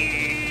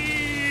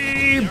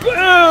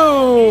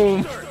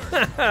boom!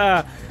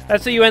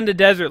 That's how you end the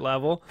desert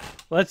level.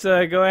 Let's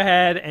go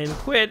ahead and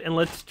quit, and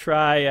let's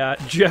try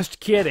just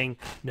kidding.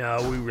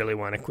 No, we really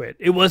want to quit.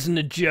 It wasn't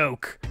a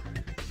joke.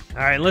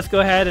 All right, let's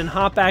go ahead and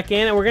hop back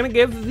in, and we're going to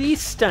give the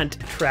stunt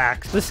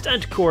tracks, the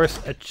stunt course,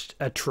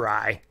 a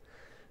try.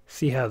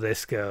 See how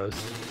this goes.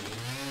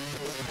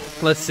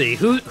 Let's see.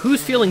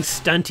 Who's feeling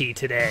stunty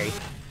today?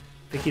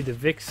 Vicky the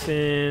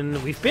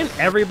Vixen. We've been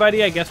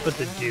everybody, I guess, but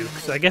the Duke.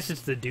 So I guess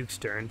it's the Duke's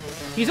turn.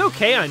 He's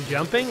okay on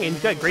jumping, and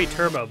he's got great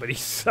turbo, but he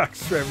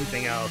sucks for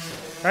everything else.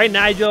 All right,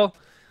 Nigel.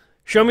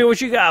 Show me what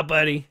you got,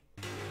 buddy.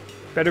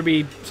 Better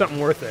be something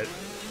worth it.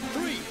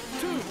 3,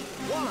 2,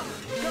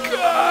 1,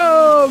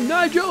 go!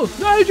 Nigel!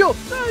 Nigel!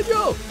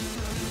 Nigel!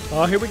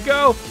 Oh, here we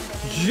go.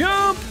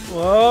 Jump!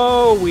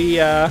 Oh,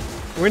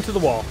 we're into the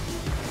wall.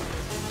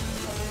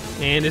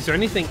 And is there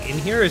anything in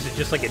here, or is it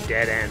just like a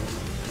dead end?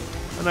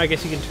 Oh, no, I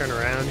guess you can turn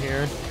around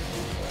here.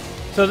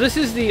 So this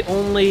is the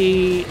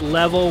only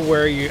level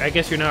where I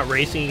guess you're not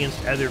racing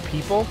against other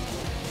people.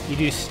 You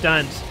do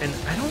stunts, and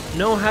I don't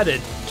know how to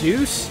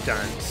do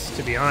stunts,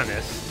 to be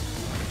honest.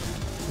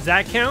 Does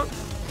that count?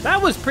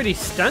 That was pretty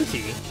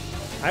stunty,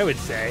 I would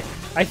say.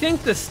 I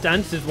think the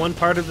stunts is one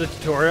part of the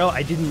tutorial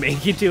I didn't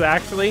make it to,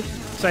 actually.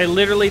 So I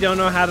literally don't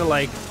know how to,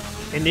 like,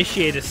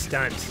 initiate a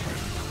stunt.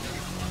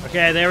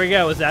 Okay, there we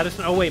go. Is that a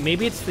stunt? Oh, wait,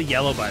 maybe it's the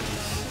yellow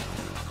buttons.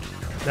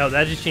 No,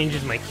 that just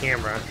changes my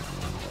camera.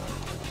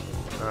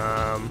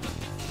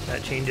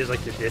 That changes,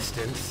 like, the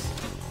distance.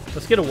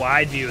 Let's get a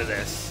wide view of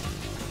this,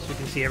 so we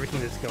can see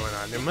everything that's going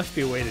on. There must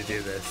be a way to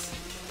do this.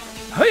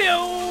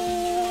 Hey-oh!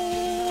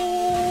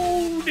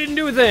 Didn't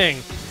do a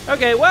thing.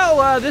 Okay,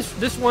 well,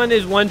 this one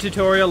is one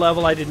tutorial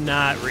level I did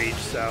not reach,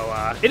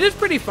 so it is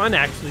pretty fun,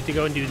 actually, to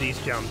go and do these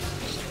jumps.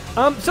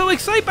 So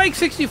Excitebike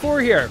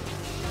 64 here.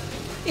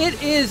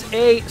 It is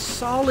a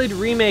solid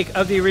remake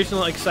of the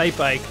original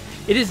Excitebike.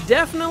 It is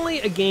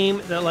definitely a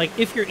game that, like,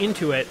 if you're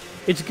into it,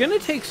 it's going to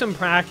take some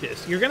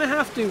practice. You're going to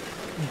have to...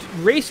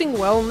 Racing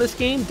well in this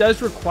game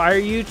does require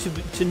you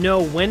to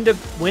know when to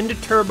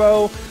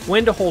turbo,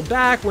 when to hold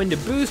back, when to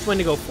boost, when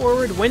to go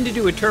forward, when to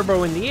do a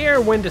turbo in the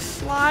air, when to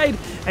slide,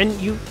 and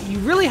you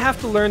really have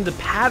to learn the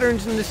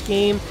patterns in this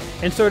game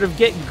and sort of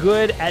get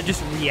good at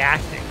just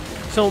reacting.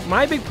 So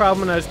my big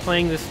problem when I was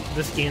playing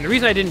this game, the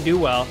reason I didn't do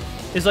well,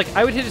 is like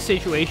I would hit a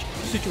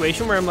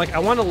situation where I'm like, I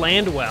want to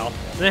land well,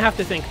 and I have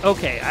to think,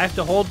 okay, I have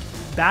to hold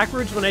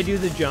backwards when I do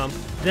the jump,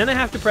 then I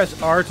have to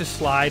press R to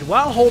slide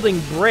while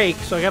holding brake,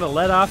 so I gotta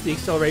let off the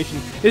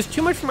acceleration. It's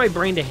too much for my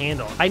brain to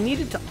handle. I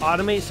needed to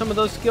automate some of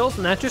those skills,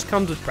 and that just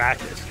comes with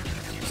practice.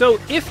 So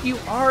if you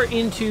are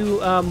into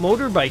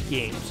motorbike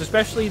games,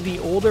 especially the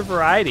older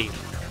variety,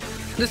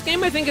 this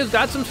game I think has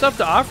got some stuff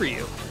to offer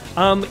you.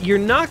 You're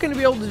not going to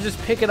be able to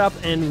just pick it up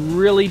and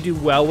really do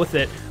well with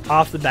it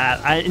off the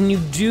bat, and you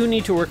do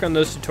need to work on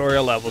those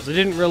tutorial levels. I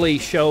didn't really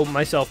show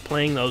myself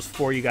playing those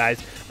for you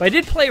guys, but I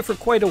did play it for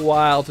quite a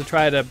while to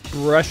try to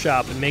brush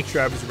up and make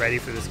sure I was ready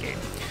for this game.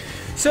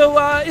 So,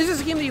 is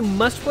this a game that you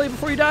must play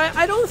before you die?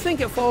 I don't think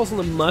it falls in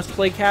the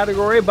must-play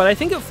category, but I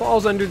think it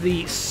falls under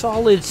the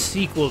solid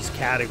sequels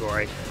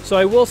category. So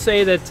I will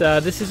say that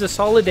this is a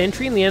solid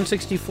entry in the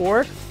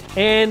N64,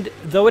 and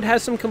though it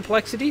has some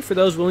complexity for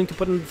those willing to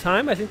put in the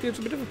time, I think there's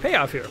a bit of a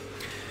payoff here.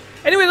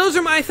 Anyway, those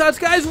are my thoughts,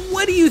 guys.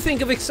 What do you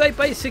think of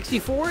Excitebike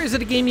 64? Is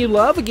it a game you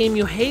love, a game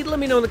you hate? Let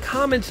me know in the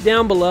comments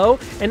down below.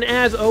 And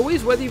as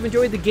always, whether you've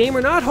enjoyed the game or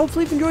not,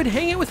 hopefully you've enjoyed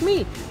hanging out with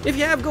me. If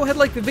you have, go ahead,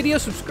 like the video,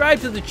 subscribe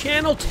to the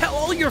channel, tell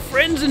all your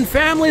friends and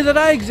family that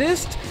I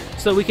exist,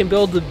 so we can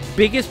build the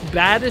biggest,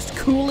 baddest,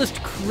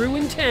 coolest crew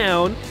in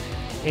town,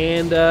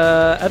 and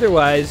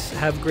otherwise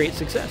have great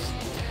success.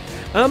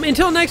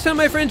 Until next time,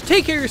 my friends,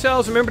 take care of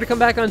yourselves. Remember to come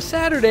back on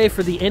Saturday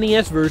for the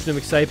NES version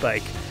of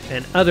Excitebike.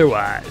 And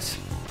otherwise,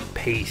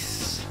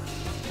 peace.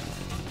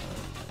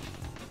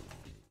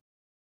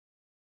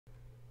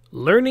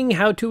 Learning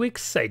how to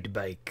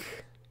Excitebike.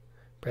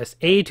 Press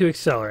A to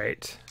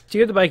accelerate.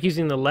 Steer the bike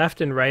using the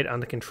left and right on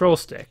the control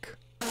stick.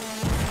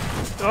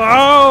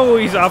 Oh,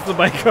 he's off the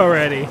bike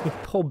already.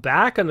 Pull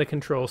back on the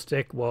control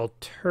stick while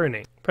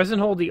turning. Press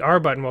and hold the R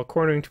button while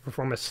cornering to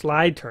perform a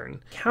slide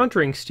turn,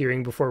 countering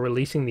steering before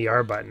releasing the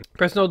R button.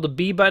 Press and hold the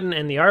B button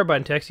and the R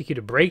button to execute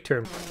a brake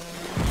turn.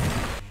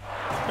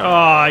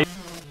 Oh,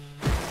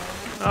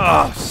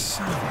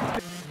 son of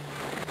a...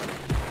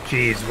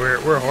 Jeez,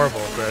 we're horrible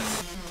at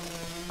this.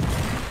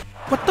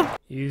 What the?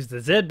 Use the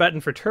Z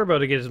button for turbo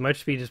to get as much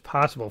speed as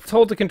possible.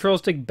 Hold the control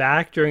stick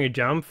back during a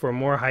jump for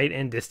more height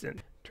and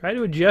distance. Try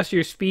to adjust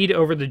your speed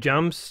over the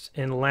jumps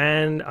and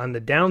land on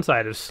the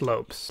downside of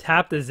slopes.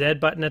 Tap the Z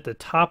button at the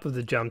top of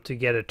the jump to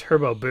get a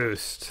turbo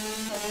boost.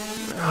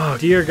 Oh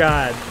dear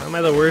God, am I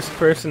the worst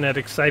person at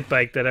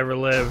Excitebike that ever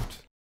lived?